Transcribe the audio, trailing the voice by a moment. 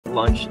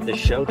Lunch, the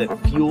show that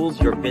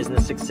fuels your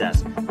business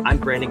success. I'm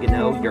Brandon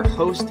Gano, your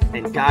host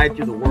and guide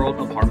through the world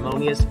of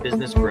harmonious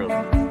business growth.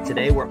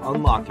 Today, we're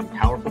unlocking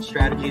powerful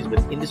strategies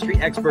with industry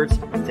experts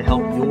to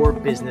help your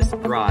business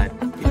thrive.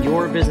 If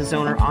you're a business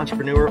owner,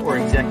 entrepreneur, or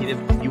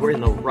executive, you are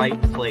in the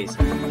right place.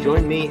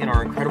 Join me and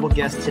our incredible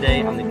guests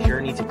today on the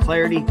journey to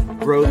clarity,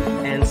 growth,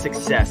 and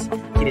success.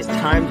 It is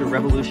time to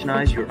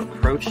revolutionize your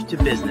approach to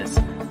business.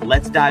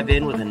 Let's dive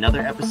in with another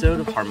episode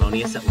of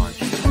Harmonious at Lunch.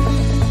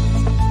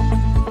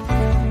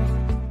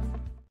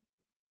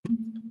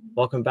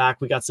 Welcome back.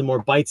 We got some more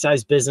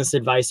bite-sized business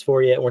advice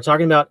for you. And we're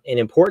talking about an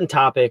important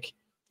topic,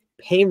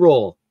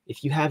 payroll.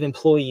 If you have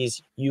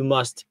employees, you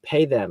must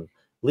pay them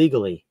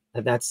legally.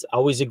 And that's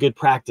always a good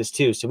practice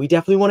too. So we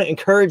definitely want to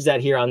encourage that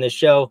here on this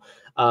show.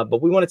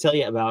 But we want to tell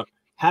you about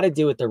how to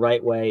do it the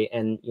right way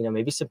and,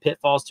 maybe some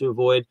pitfalls to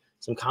avoid,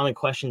 some common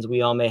questions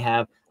we all may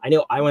have. I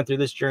know I went through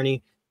this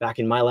journey back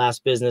in my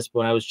last business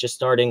when I was just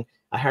starting.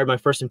 I hired my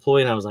first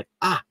employee and I was like,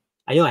 I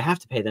know I have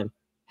to pay them.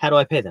 How do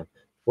I pay them?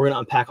 We're going to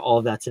unpack all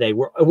of that today,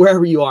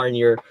 wherever you are in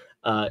your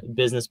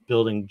business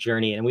building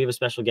journey. And we have a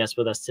special guest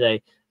with us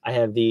today. I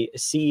have the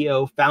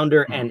CEO,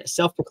 founder, and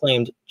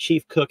self-proclaimed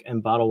chief cook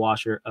and bottle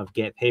washer of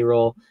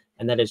GetPayroll,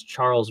 and that is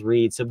Charles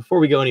Reed. So before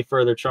we go any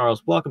further,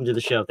 Charles, welcome to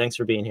the show. Thanks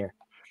for being here.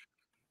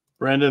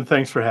 Brandon,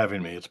 thanks for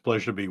having me. It's a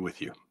pleasure to be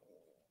with you.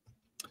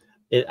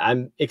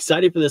 I'm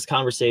excited for this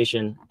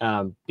conversation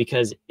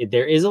because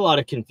there is a lot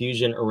of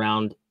confusion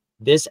around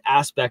this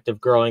aspect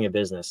of growing a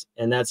business.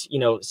 And that's,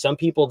 some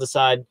people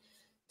decide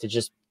to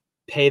just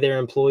pay their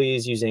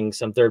employees using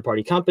some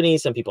third-party company.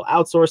 Some people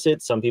outsource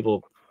it. Some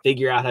people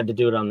figure out how to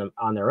do it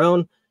on their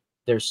own.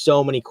 There's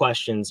so many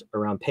questions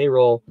around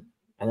payroll.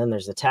 And then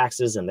there's the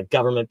taxes and the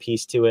government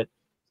piece to it.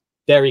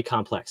 Very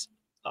complex.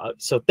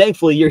 So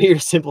thankfully, you're here to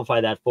simplify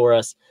that for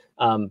us.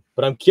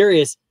 But I'm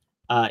curious,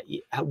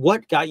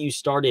 what got you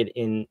started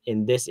in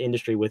this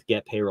industry with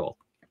GetPayroll?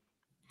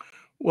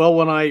 Well,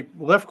 when I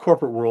left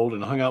corporate world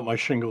and hung out my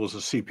shingle as a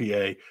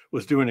CPA,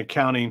 was doing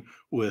accounting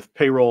with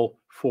payroll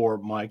for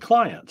my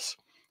clients.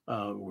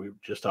 We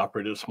just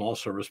operated a small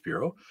service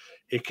bureau.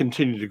 It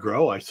continued to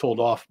grow. I sold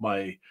off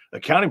my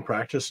accounting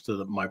practice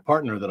to my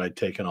partner that I'd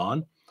taken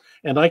on,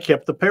 and I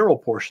kept the payroll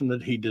portion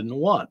that he didn't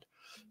want.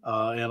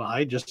 And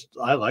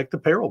I like the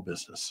payroll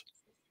business.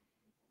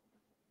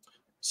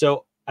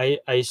 So I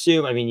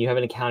assume, you have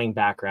an accounting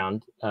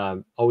background.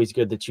 Always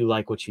good that you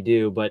like what you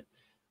do, but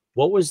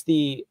what was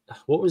the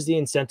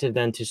incentive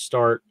then to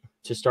start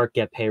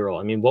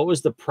GetPayroll? What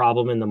was the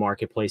problem in the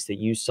marketplace that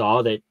you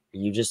saw that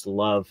you just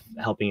love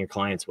helping your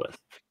clients with?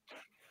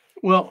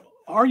 Well,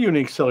 our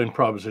unique selling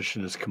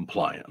proposition is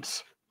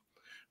compliance.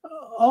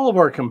 All of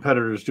our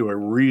competitors do a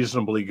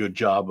reasonably good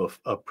job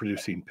of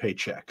producing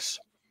paychecks,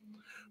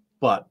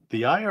 but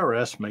the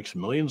IRS makes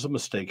millions of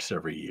mistakes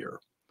every year.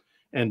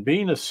 And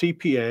being a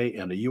CPA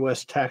and a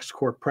U.S. tax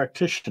court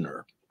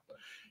practitioner,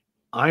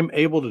 I'm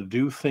able to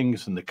do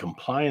things in the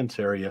compliance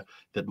area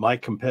that my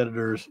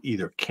competitors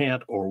either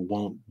can't or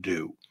won't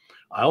do.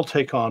 I'll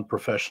take on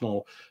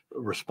professional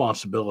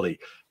responsibility.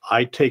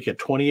 I take a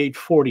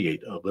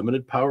 2848, a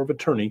limited power of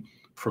attorney,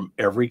 from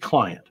every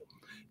client.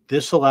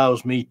 This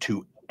allows me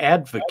to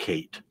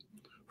advocate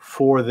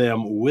for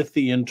them with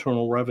the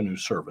Internal Revenue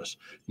Service,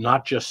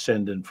 not just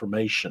send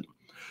information.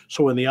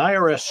 So when the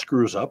IRS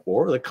screws up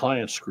or the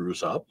client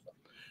screws up,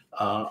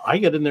 I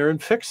get in there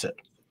and fix it.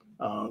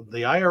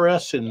 The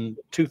IRS in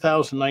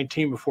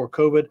 2019, before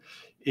COVID,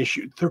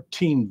 issued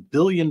 $13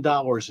 billion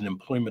in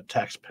employment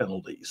tax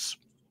penalties.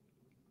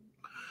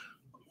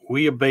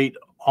 We abate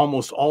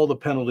almost all the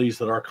penalties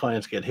that our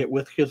clients get hit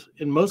with because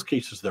in most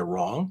cases they're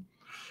wrong.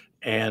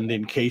 And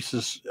in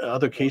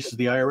other cases,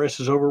 the IRS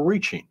is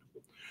overreaching.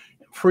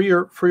 For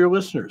your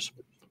listeners,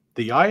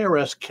 the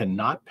IRS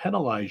cannot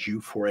penalize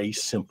you for a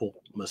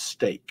simple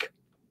mistake.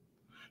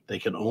 They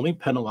can only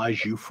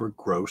penalize you for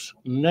gross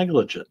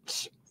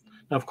negligence.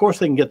 Now, of course,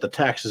 they can get the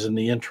taxes and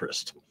the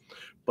interest,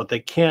 but they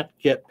can't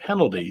get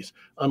penalties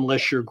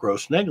unless you're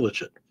gross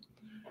negligent.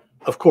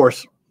 Of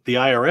course, the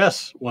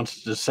IRS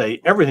wants to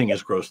say everything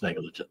is gross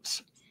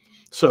negligence.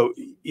 So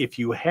if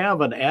you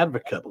have an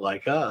advocate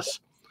like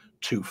us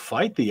to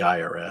fight the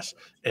IRS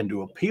and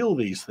to appeal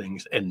these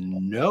things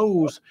and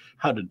knows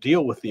how to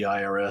deal with the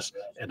IRS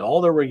and all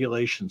their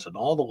regulations and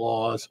all the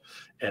laws,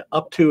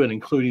 up to and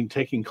including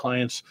taking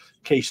clients'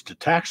 case to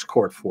tax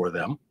court for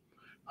them,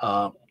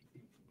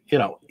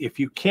 if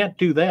you can't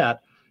do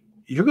that,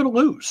 you're going to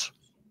lose.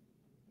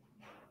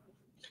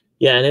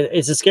 Yeah, and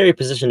it's a scary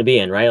position to be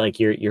in, right? Like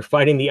you're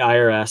fighting the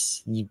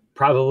IRS. You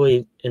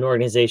probably an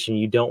organization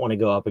you don't want to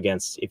go up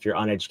against if you're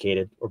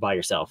uneducated or by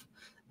yourself.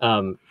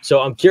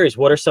 So I'm curious,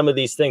 what are some of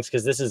these things?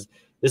 Because this is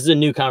a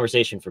new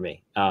conversation for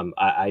me. I'm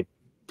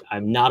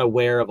not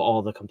aware of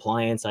all the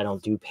compliance. I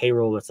don't do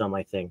payroll. That's not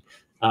my thing.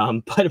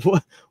 But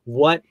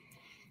what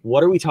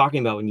are we talking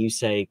about when you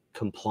say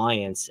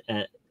compliance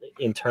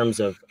in terms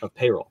of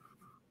payroll?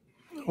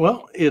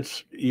 Well,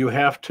 you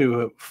have to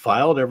have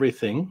filed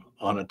everything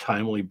on a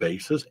timely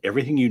basis,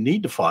 everything you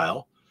need to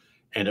file,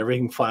 and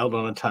everything filed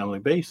on a timely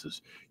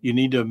basis. You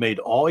need to have made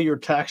all your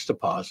tax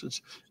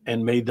deposits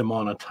and made them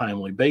on a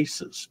timely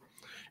basis.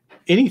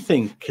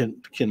 Anything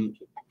can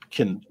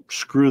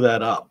screw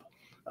that up.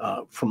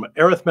 From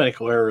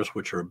arithmetical errors,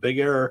 which are a big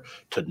error,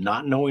 to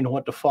not knowing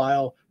what to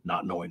file,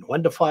 not knowing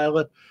when to file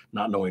it,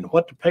 not knowing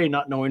what to pay,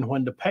 not knowing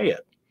when to pay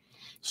it.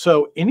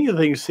 So any of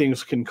these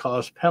things can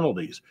cause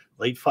penalties: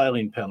 late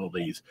filing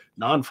penalties,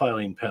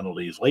 non-filing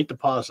penalties, late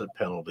deposit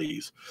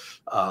penalties,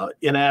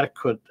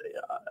 inadequate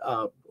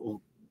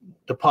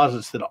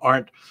deposits that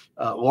aren't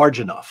large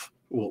enough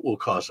will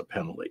cause a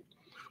penalty.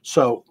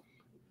 So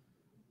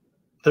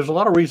there's a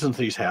lot of reasons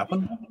these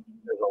happen.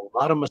 There's a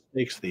lot of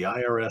mistakes the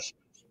IRS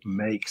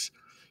makes.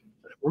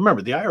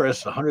 Remember, the IRS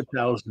is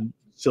 100,000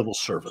 civil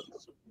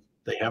servants.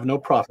 They have no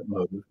profit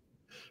motive.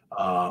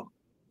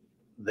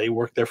 They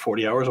work their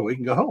 40 hours a week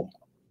and go home.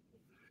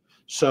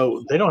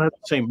 So they don't have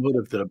the same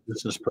motive that a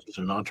business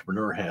person, an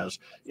entrepreneur has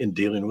in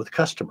dealing with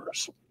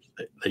customers.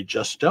 They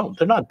just don't.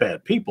 They're not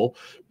bad people,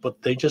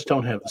 but they just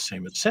don't have the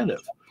same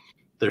incentive.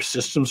 Their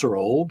systems are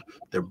old.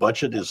 Their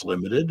budget is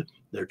limited.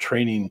 Their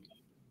training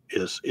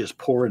is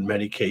poor in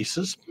many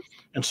cases.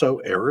 And so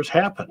errors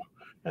happen.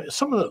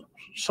 Some of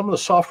the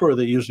software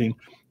they're using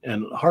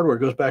and hardware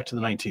goes back to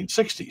the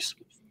 1960s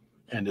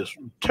and is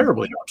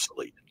terribly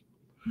obsolete.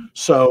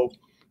 So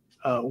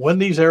when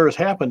these errors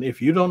happen,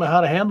 if you don't know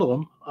how to handle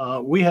them,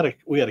 we had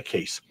a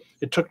case.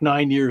 It took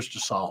 9 years to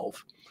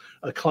solve.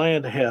 A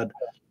client had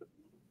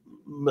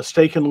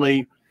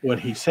mistakenly, when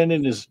he sent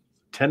in his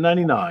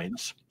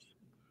 1099s,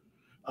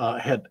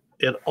 had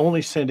it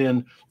only sent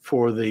in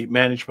for the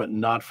management,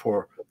 not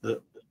for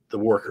the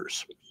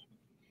workers.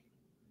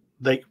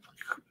 They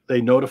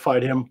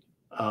notified him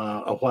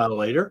a while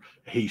later.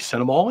 He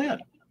sent them all in,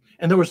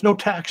 and there was no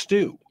tax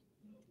due.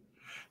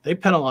 They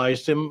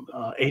penalized him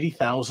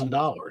 $80,000,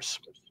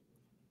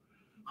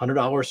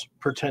 $100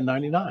 per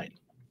 1099,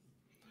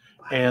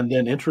 and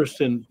then interest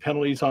and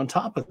penalties on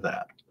top of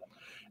that.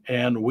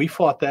 And we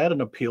fought that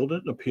and appealed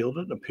it and appealed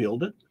it and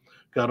appealed it,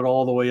 got it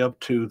all the way up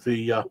to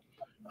the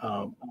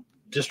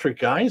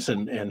district guys,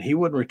 and he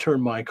wouldn't return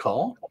my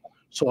call.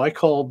 So I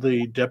called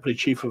the deputy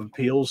chief of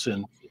appeals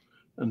in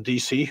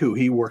DC, who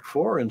he worked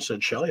for, and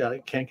said, "Shelley, I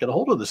can't get a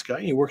hold of this guy.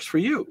 He works for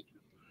you."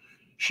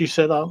 She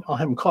said, I'll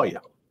have him call you.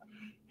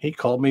 He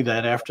called me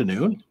that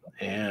afternoon,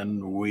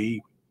 and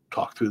we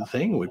talked through the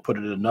thing. We put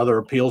it in another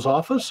appeals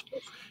office,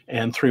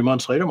 and 3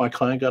 months later, my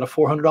client got a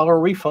 $400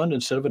 refund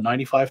instead of a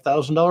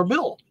 $95,000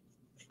 bill.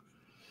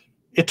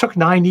 It took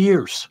 9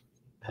 years.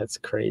 That's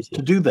crazy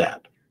to do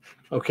that.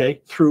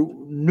 Okay,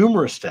 through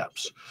numerous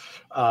steps.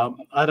 I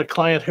had a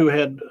client who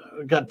had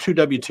got 2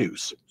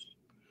 W-2s,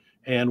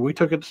 and we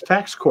took it to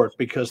tax court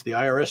because the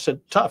IRS said,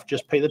 "Tough,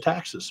 just pay the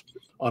taxes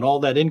on all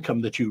that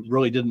income that you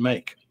really didn't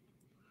make."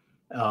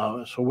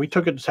 So we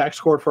took it to tax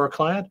court for our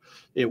client.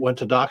 It went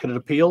to docketed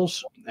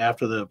appeals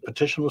after the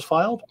petition was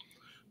filed.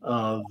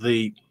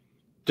 The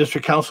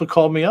district counsel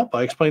called me up.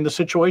 I explained the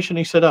situation.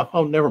 He said,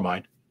 oh, never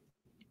mind.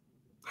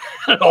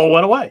 It all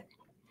went away.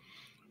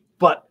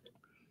 But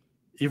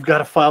you've got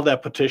to file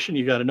that petition.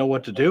 You got to know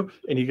what to do,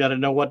 and you got to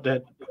know what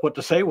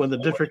to say when the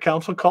district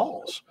counsel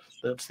calls.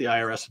 That's the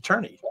IRS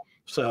attorney.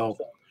 So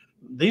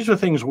these are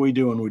things we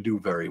do, and we do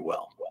very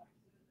well.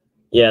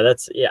 Yeah,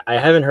 I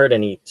haven't heard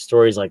any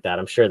stories like that.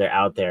 I'm sure they're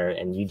out there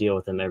and you deal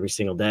with them every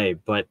single day,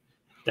 but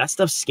that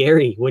stuff's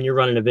scary when you're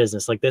running a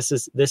business. Like this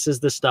is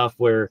the stuff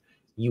where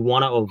you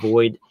want to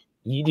avoid,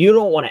 you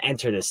don't want to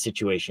enter this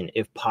situation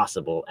if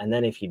possible. And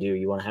then if you do,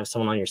 you want to have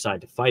someone on your side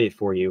to fight it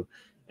for you.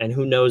 And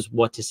who knows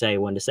what to say,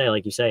 when to say,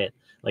 like you said.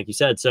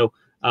 So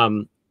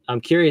I'm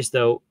curious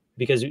though,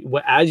 because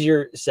as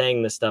you're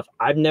saying this stuff,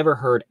 I've never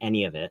heard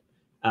any of it.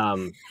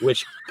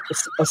 Which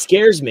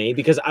scares me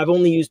because I've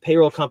only used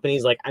payroll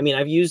companies. Like, I mean,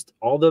 I've used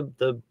all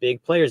the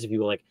big players, if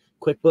you will, like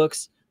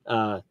QuickBooks,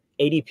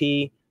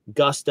 ADP,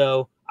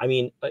 Gusto. I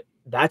mean,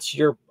 that's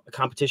your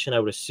competition,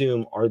 I would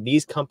assume. Are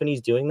these companies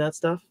doing that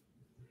stuff?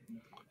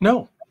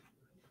 No.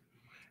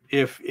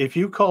 If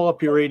you call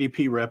up your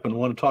ADP rep and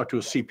want to talk to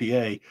a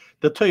CPA,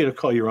 they'll tell you to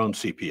call your own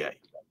CPA.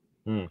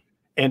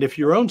 And if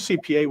your own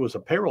CPA was a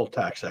payroll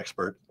tax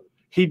expert,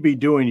 he'd be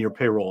doing your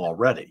payroll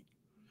already.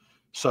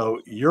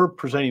 So you're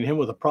presenting him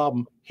with a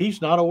problem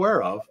he's not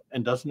aware of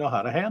and doesn't know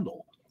how to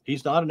handle.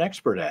 He's not an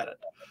expert at it.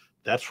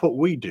 That's what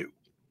we do.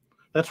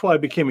 That's why I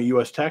became a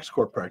U.S. tax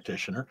court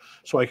practitioner,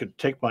 so I could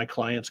take my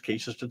clients'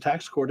 cases to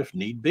tax court if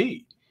need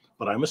be.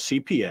 But I'm a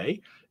CPA,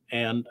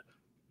 and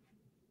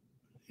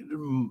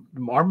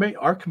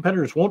our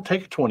competitors won't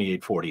take a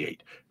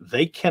 2848.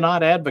 They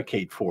cannot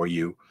advocate for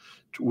you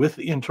with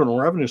the Internal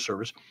Revenue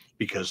Service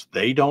because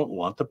they don't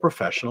want the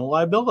professional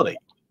liability.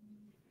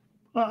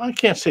 I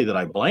can't say that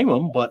I blame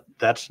them, but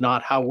that's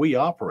not how we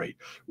operate.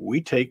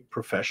 We take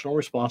professional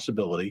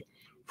responsibility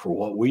for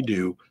what we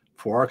do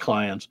for our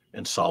clients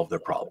and solve their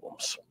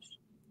problems.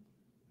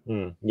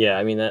 Yeah,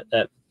 I mean,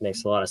 that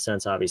makes a lot of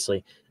sense,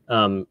 obviously.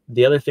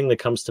 The other thing that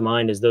comes to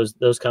mind is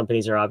those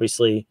companies are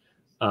obviously,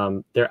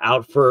 they're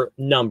out for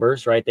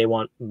numbers, right? They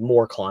want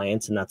more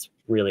clients, and that's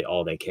really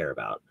all they care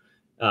about.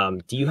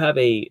 Do you have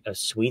a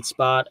sweet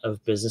spot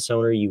of business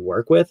owner you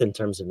work with in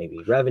terms of maybe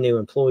revenue,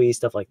 employees,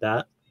 stuff like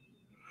that?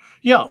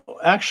 Yeah,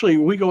 actually,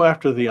 we go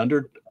after the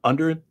under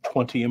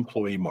 20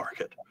 employee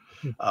market.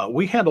 Hmm.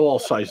 We handle all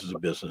sizes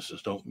of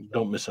businesses.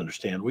 Don't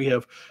misunderstand. We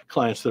have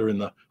clients that are in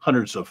the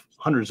hundreds of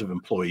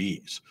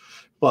employees,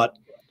 but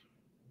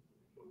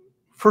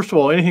first of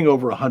all, anything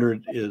over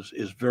 100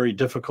 is very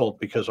difficult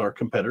because our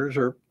competitors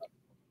are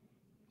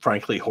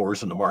frankly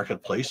whores in the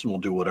marketplace and will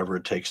do whatever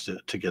it takes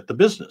to get the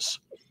business.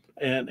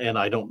 And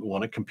I don't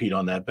want to compete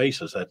on that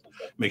basis. That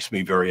makes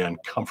me very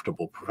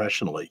uncomfortable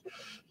professionally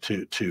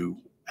to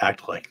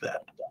act like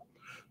that.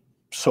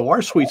 So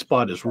our sweet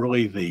spot is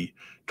really the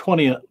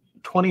 20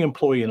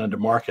 employee and under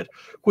market,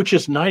 which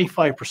is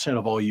 95%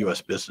 of all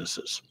U.S.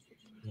 businesses.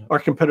 Yeah. Our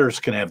competitors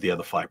can have the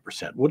other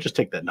 5%. We'll just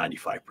take that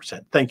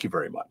 95%. Thank you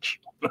very much.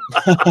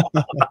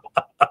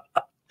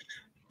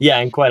 Yeah,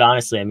 and quite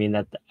honestly, I mean,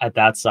 at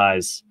that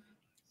size,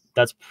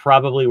 that's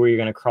probably where you're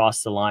going to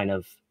cross the line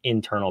of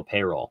internal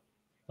payroll,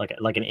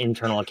 like an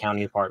internal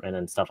accounting department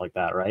and stuff like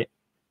that, right?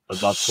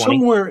 Above 20?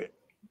 Somewhere,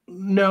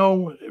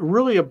 no,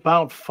 really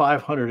about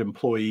 500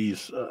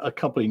 employees, a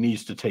company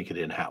needs to take it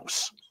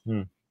in-house.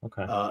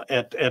 Okay.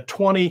 At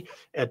 20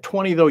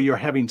 though, you're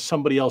having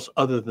somebody else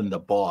other than the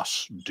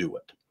boss do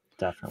it.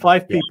 Definitely.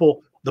 5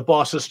 people, the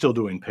boss is still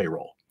doing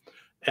payroll.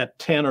 At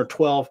 10 or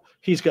 12,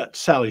 he's got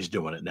Sally's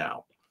doing it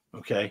now.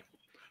 Okay.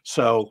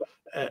 So,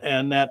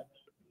 and that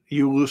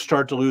you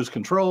start to lose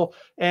control,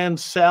 and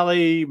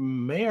Sally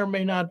may or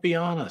may not be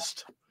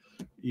honest.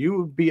 You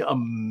would be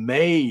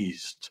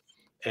amazed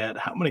at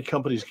how many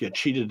companies get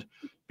cheated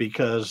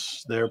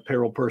because their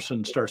payroll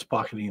person starts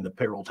pocketing the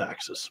payroll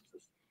taxes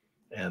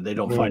and they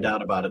don't find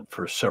out about it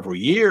for several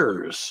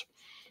years.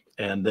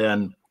 And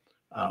then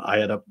I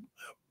had a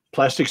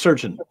plastic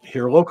surgeon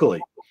here locally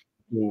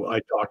who I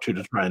talked to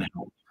try and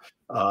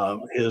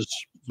help. His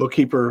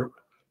bookkeeper,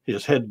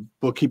 his head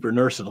bookkeeper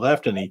nurse had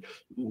left, and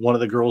one of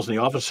the girls in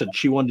the office said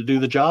she wanted to do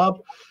the job.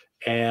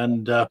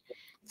 And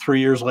 3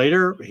 years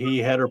later, he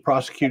had her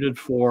prosecuted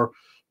for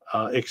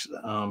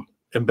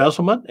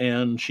embezzlement,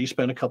 and she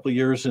spent a couple of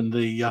years in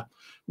the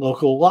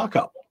local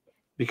lockup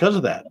because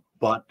of that.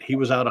 But he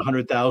was out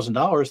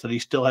 $100,000 that he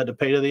still had to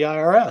pay to the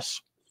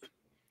IRS.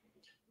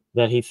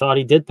 That he thought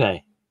he did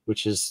pay,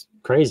 which is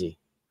crazy.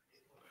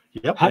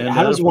 Yep.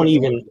 How does one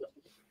even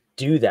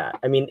do that?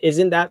 I mean,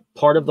 isn't that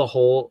part of the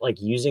whole, like,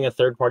 using a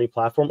third-party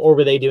platform, or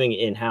were they doing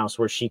it in-house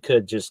where she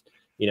could just,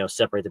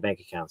 separate the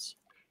bank accounts?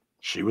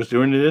 She was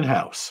doing it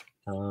in-house.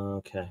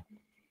 Okay.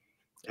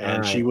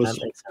 And she was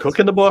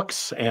cooking the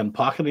books and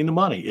pocketing the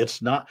money.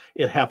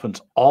 It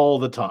happens all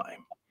the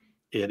time.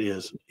 It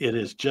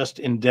is just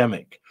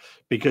endemic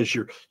because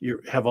you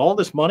have all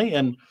this money,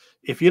 and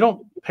if you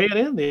don't pay it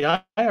in,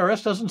 the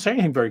IRS doesn't say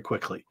anything very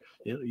quickly.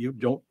 You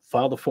don't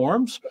file the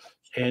forms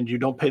and you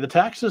don't pay the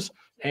taxes,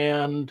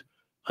 and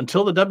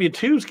until the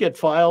W-2s get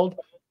filed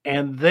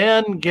and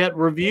then get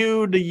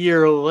reviewed a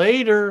year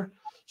later.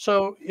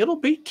 So it'll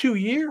be 2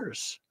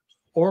 years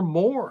or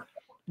more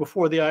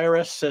before the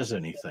IRS says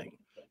anything.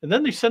 And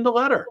then they send a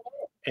letter.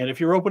 And if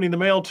you're opening the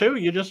mail too,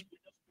 you just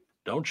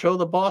don't show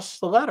the boss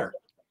the letter.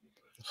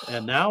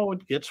 And now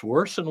it gets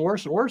worse and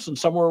worse and worse. And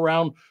somewhere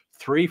around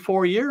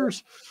 3-4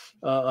 years,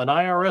 an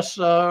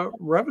IRS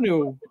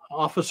revenue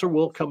officer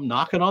will come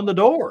knocking on the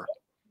door.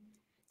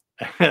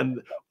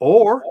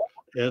 Or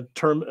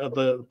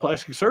the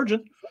plastic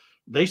surgeon,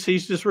 they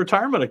seized his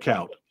retirement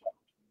account.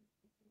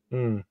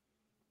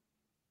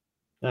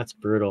 That's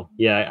brutal.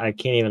 Yeah, I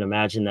can't even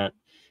imagine that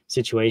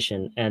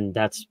situation. And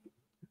that's,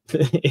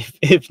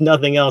 if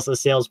nothing else, a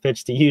sales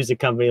pitch to use a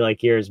company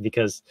like yours,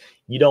 because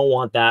you don't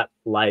want that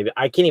live.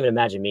 I can't even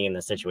imagine being in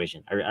this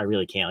situation. I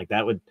really can't. Like,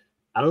 that would,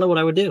 I don't know what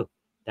I would do.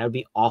 That would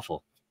be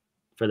awful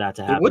for that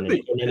to happen. It would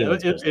be.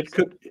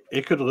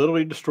 It could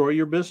literally destroy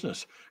your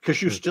business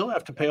because you still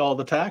have to pay all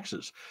the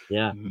taxes.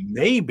 Yeah.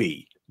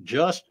 Maybe,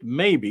 just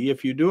maybe,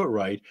 if you do it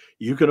right,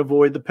 you can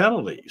avoid the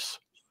penalties.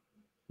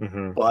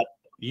 But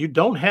you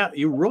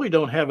really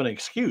don't have an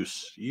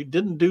excuse. You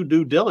didn't do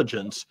due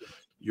diligence.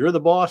 You're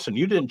the boss and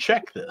you didn't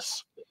check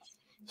this.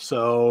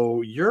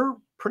 So you're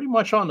pretty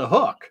much on the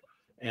hook,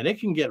 and it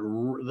can get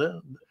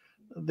the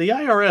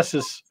IRS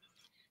is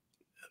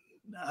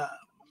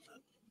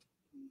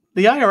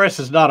the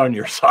IRS is not on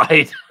your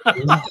side.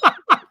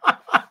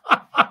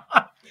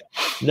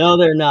 No,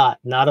 they're not.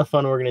 Not a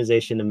fun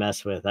organization to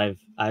mess with.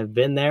 I've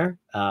been there,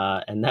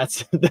 and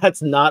that's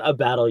not a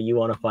battle you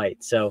want to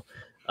fight. So,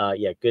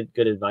 yeah,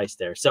 good advice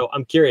there. So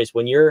I'm curious,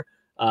 when you're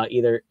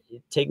either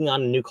taking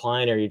on a new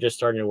client or you're just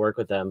starting to work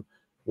with them,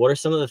 what are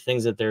some of the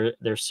things that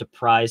they're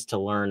surprised to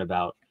learn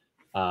about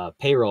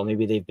payroll?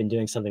 Maybe they've been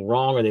doing something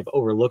wrong or they've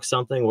overlooked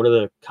something. What are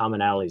the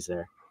commonalities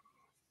there?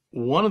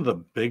 One of the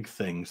big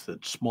things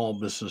that small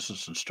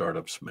businesses and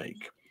startups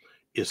make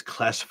is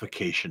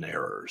classification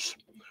errors.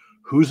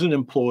 Who's an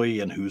employee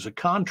and who's a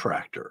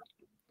contractor?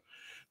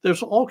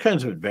 There's all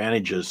kinds of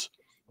advantages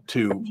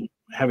to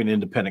having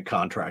independent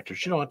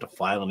contractors. You don't have to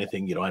file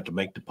anything. You don't have to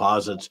make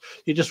deposits.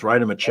 You just write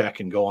them a check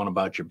and go on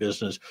about your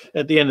business.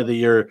 At the end of the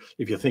year,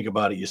 if you think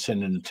about it, you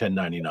send in a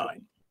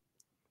 1099.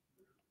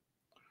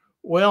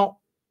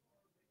 Well,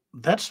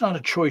 that's not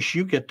a choice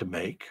you get to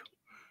make,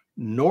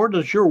 nor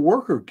does your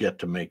worker get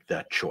to make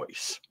that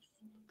choice.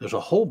 There's a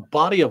whole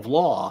body of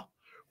law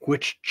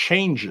which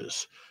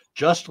changes.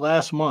 Just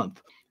last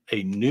month,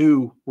 a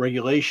new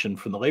regulation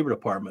from the Labor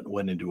Department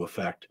went into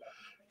effect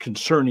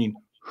concerning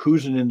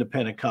who's an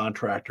independent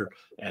contractor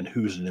and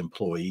who's an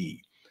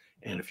employee.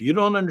 And if you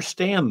don't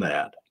understand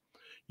that,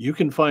 you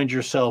can find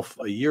yourself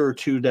a year or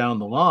two down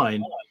the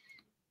line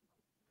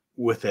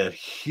with a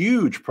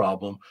huge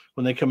problem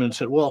when they come in and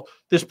said, well,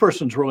 this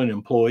person's really an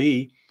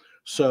employee.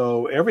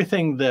 So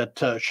everything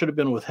that should have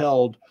been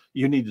withheld,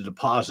 you need to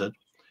deposit.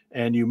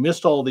 And you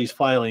missed all these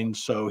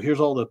filings. So here's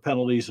all the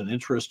penalties and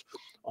interest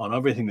on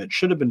everything that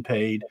should have been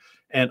paid.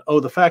 And oh,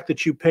 the fact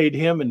that you paid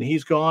him and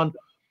he's gone,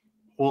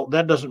 well,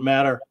 that doesn't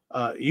matter.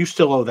 You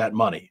still owe that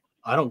money.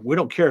 We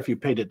don't care if you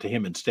paid it to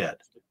him instead.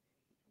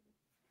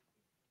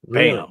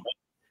 Really? Bam.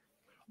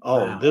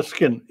 Oh,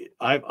 Wow.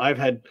 I've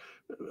had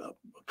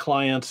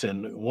clients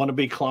and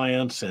wannabe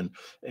clients and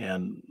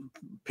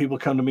people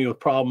come to me with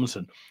problems,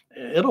 and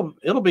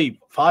it'll be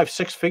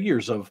 5-6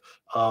 figures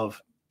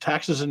of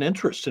taxes and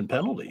interest and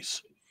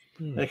penalties.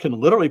 It can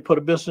literally put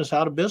a business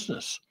out of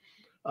business,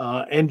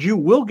 and you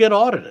will get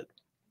audited.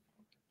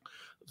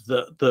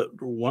 The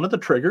one of the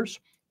triggers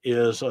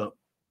is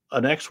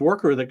an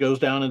ex-worker that goes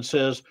down and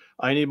says,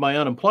 I need my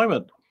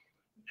unemployment,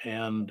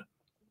 and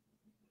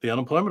the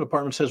unemployment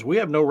department says, we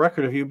have no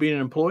record of you being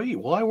an employee.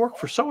 Well, I worked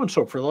for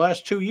so-and-so for the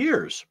last 2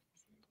 years.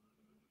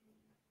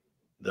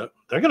 They're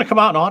going to come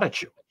out and audit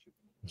you.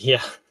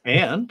 Yeah.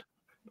 And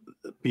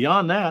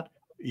beyond that,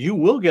 you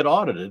will get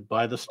audited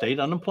by the state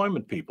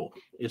unemployment people.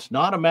 It's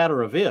not a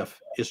matter of if,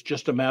 it's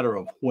just a matter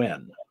of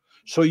when.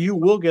 So you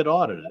will get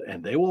audited,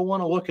 and they will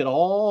want to look at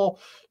all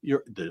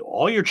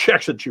your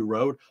checks that you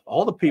wrote,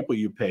 all the people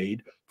you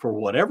paid for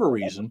whatever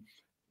reason,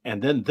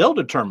 and then they'll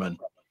determine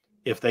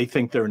if they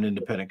think they're an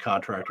independent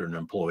contractor or an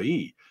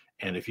employee.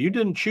 And if you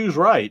didn't choose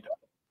right,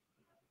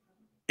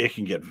 it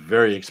can get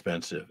very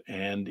expensive.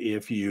 And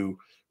if you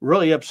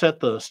really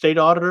upset the state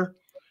auditor,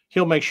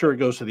 he'll make sure it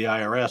goes to the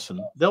IRS and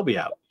they'll be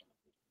out.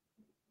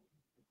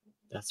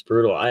 That's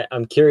brutal.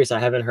 I'm curious. I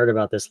haven't heard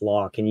about this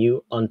law. Can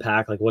you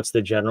unpack what's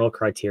the general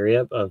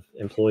criteria of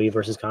employee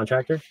versus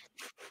contractor?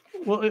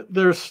 Well,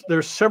 there's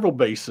several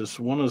bases.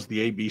 One is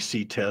the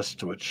ABC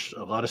test, which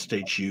a lot of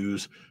states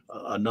use.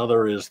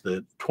 Another is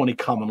the 20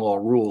 common law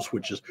rules,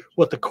 which is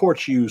what the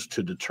courts use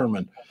to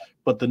determine.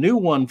 But the new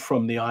one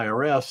from the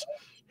IRS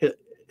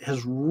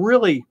has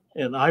really,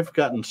 and I have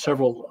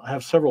several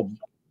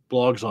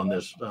blogs on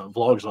this,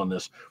 vlogs on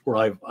this, where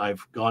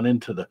I've gone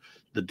into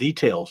the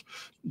details.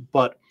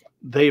 But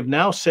they've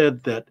now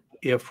said that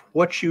if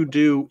what you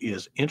do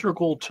is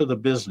integral to the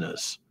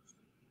business,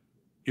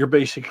 you're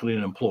basically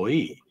an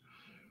employee.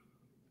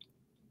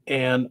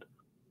 And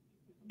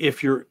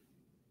if you're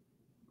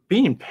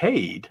being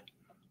paid,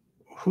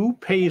 who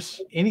pays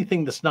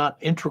anything that's not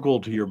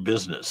integral to your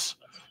business?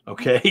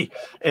 Okay.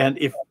 And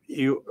if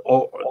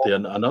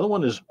then another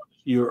one is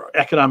you're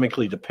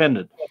economically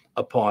dependent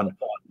upon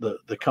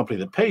the company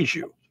that pays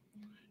you.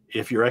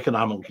 If you're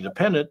economically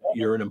dependent,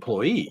 you're an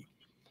employee.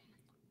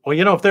 Well,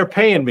 if they're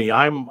paying me,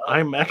 I'm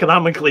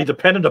economically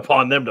dependent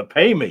upon them to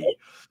pay me.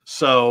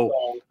 So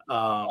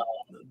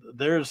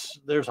there's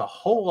a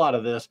whole lot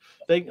of this.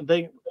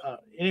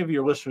 Any of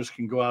your listeners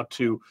can go out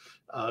to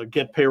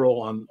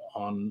GetPayroll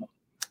on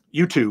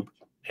YouTube,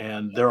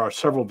 and there are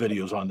several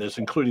videos on this,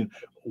 including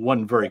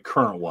one very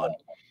current one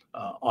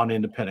on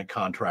independent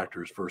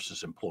contractors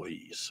versus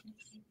employees.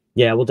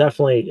 Yeah, we'll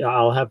definitely.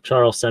 I'll have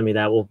Charles send me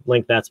that. We'll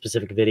link that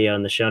specific video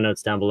in the show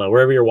notes down below,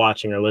 wherever you're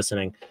watching or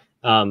listening.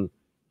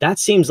 That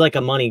seems like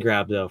a money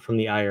grab, though, from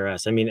the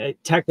IRS. I mean,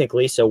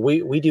 technically, so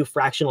we do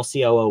fractional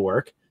COO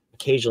work.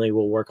 Occasionally,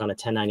 we'll work on a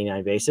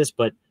 1099 basis.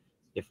 But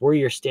if we're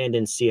your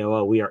stand-in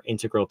COO, we are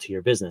integral to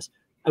your business.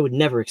 I would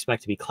never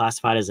expect to be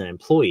classified as an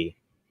employee.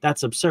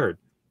 That's absurd.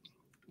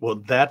 Well,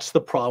 that's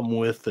the problem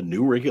with the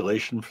new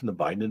regulation from the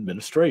Biden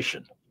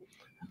administration.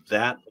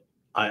 That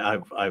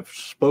I've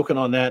spoken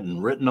on that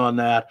and written on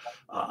that.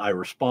 I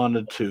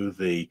responded to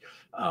the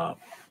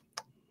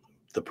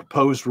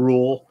proposed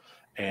rule.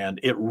 And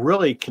it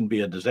really can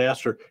be a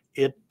disaster.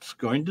 It's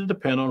going to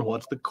depend on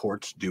what the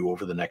courts do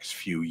over the next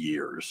few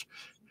years,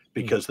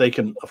 because they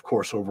can, of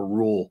course,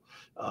 overrule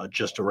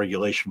just a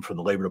regulation from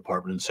the Labor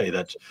Department and say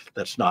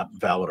that's not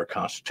valid or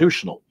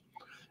constitutional.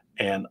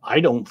 And I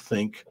don't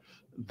think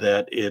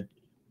that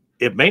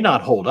it may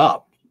not hold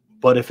up,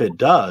 but if it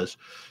does,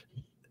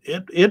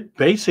 it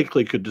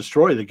basically could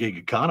destroy the gig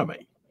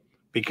economy,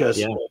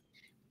 because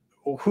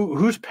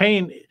who's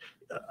paying?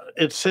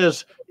 It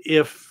says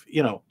if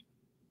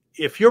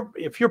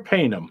you're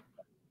paying them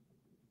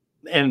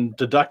and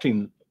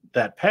deducting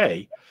that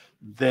pay,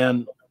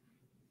 then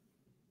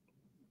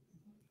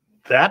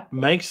that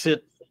makes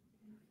it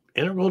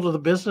integral to the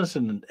business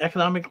and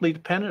economically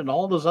dependent and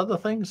all those other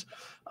things.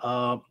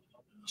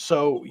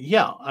 So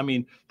yeah, I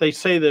mean, they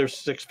say there's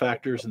 6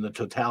 factors and the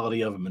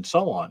totality of them and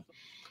so on,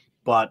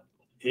 but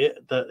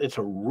it's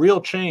a real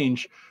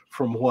change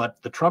from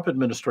what the Trump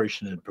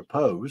administration had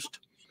proposed.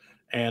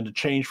 and a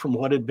change from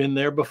what had been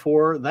there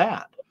before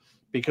that.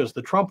 Because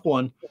the Trump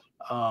one,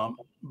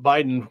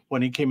 Biden,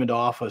 when he came into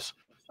office,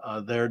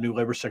 their new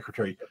labor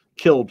secretary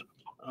killed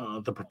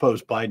the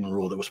proposed Biden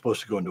rule that was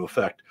supposed to go into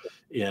effect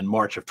in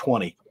March of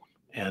 20.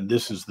 And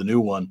this is the new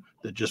one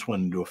that just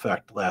went into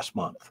effect last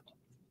month.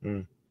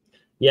 Mm.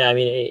 Yeah, I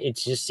mean, it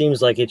just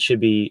seems like it should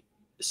be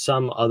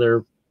some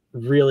other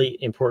really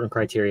important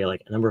criteria,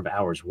 like a number of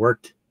hours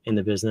worked in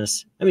the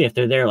business. I mean, if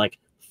they're there like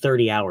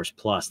 30 hours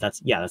plus,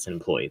 that's an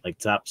employee. Like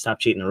stop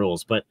cheating the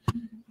rules. But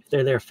if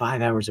they're there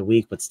 5 hours a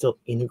week, but still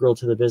integral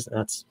to the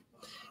business,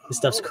 this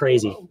stuff's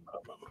crazy.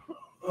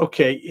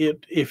 Okay,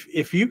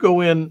 if you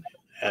go in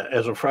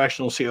as a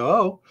fractional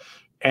COO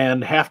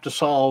and have to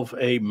solve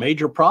a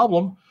major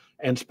problem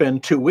and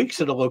spend 2 weeks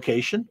at a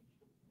location,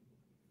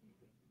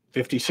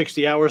 50,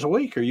 60 hours a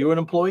week, are you an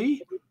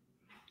employee?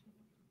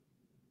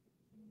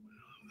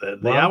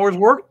 The hours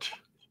worked.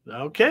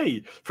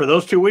 Okay. For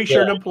those 2 weeks,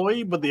 you're an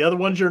employee, but the other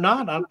ones you're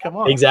not. Come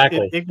on.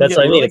 Exactly. That's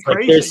what I mean. It's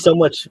like there's so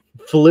much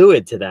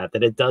fluid to that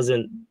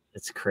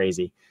it's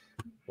crazy.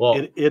 Well,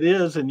 it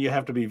is. And you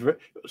have to be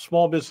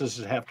small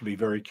businesses have to be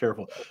very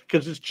careful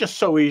because it's just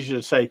so easy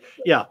to say,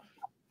 yeah,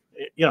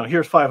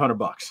 here's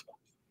 $500.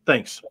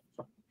 Thanks.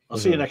 I'll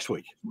see you next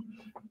week.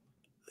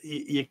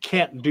 You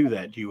can't do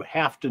that. You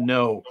have to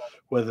know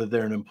whether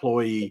they're an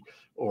employee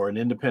or an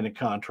independent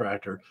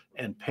contractor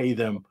and pay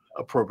them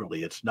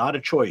appropriately. It's not a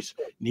choice.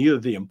 Neither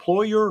the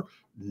employer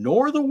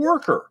nor the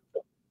worker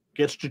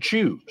gets to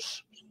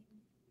choose.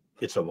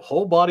 It's a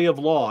whole body of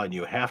law, and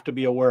you have to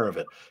be aware of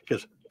it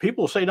because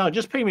people say, no,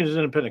 just pay me as an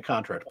independent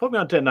contractor. Put me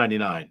on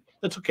 1099.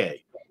 That's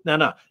okay.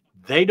 No,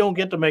 they don't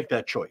get to make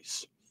that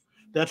choice.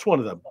 That's one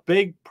of the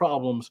big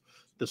problems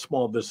that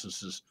small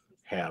businesses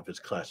have is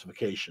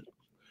classification.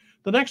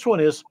 The next one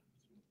is,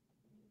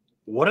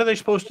 what are they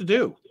supposed to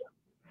do?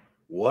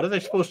 What are they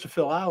supposed to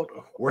fill out?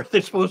 Where are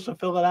they supposed to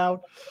fill it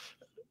out?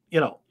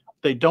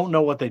 They don't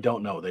know what they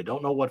don't know. They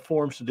don't know what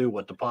forms to do,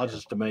 what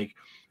deposits to make.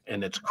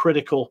 And it's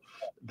critical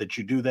that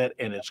you do that.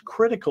 And it's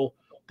critical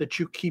that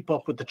you keep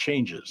up with the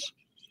changes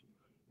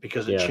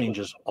because it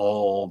changes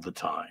all the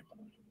time.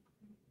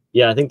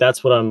 Yeah, I think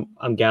that's what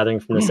I'm gathering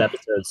from this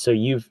episode. So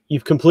you've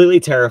completely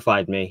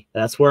terrified me.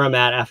 That's where I'm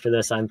at after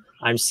this.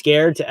 I'm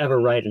scared to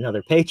ever write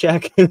another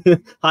paycheck,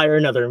 hire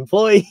another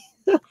employee.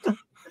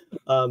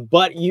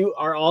 But you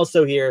are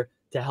also here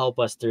to help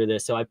us through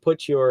this. So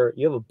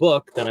you have a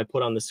book that I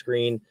put on the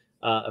screen,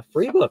 a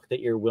free book that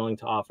you're willing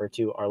to offer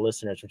to our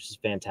listeners, which is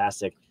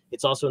fantastic.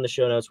 It's also in the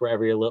show notes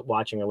wherever you're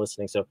watching or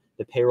listening. So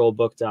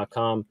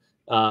thepayrollbook.com.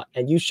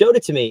 And you showed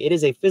it to me. It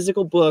is a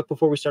physical book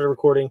before we started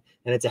recording,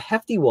 and it's a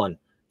hefty one.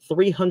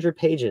 300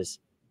 pages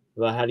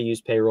about how to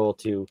use payroll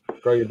to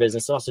grow your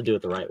business, also do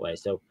it the right way.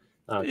 So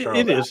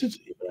Charles,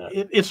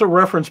 it's a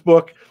reference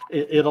book.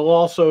 It'll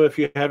also, if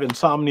you have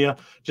insomnia,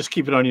 just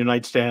keep it on your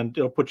nightstand.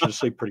 It'll put you to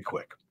sleep pretty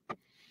quick.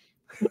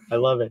 I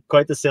love it.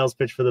 Quite the sales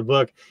pitch for the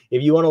book.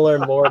 If you want to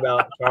learn more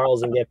about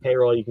Charles and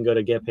GetPayroll, you can go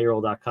to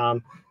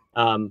getpayroll.com.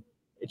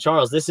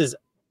 Charles,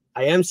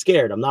 I am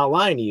scared. I'm not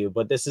lying to you,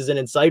 but this is an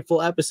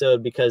insightful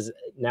episode because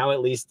now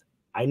at least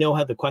I know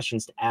how the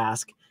questions to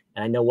ask.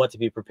 And I know what to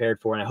be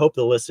prepared for. And I hope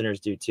the listeners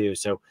do too.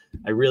 So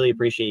I really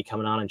appreciate you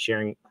coming on and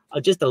sharing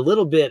just a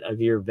little bit of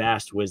your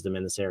vast wisdom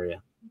in this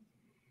area.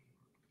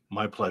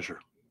 My pleasure.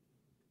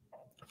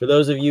 For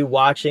those of you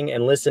watching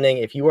and listening,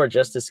 if you are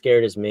just as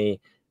scared as me,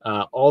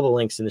 all the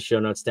links in the show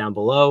notes down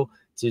below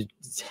to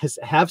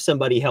have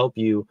somebody help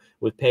you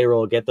with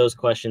payroll, get those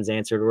questions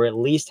answered, or at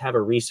least have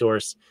a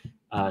resource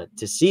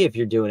to see if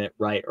you're doing it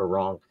right or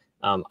wrong.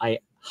 I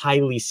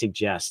highly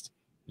suggest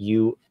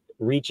you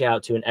reach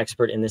out to an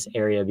expert in this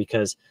area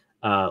because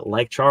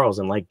like Charles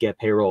and like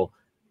GetPayroll,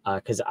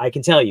 because I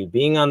can tell you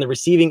being on the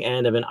receiving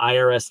end of an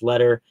IRS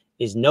letter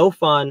is no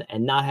fun,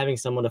 and not having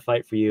someone to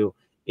fight for you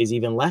is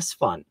even less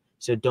fun.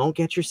 So don't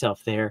get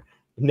yourself there.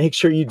 Make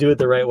sure you do it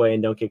the right way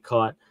and don't get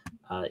caught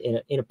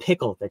in a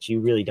pickle that you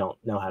really don't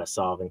know how to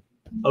solve and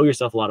owe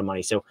yourself a lot of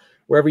money. So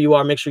wherever you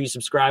are, make sure you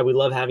subscribe. We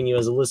love having you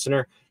as a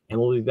listener, and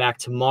we'll be back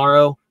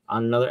tomorrow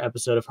on another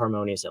episode of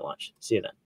Harmonious at Lunch. See you then.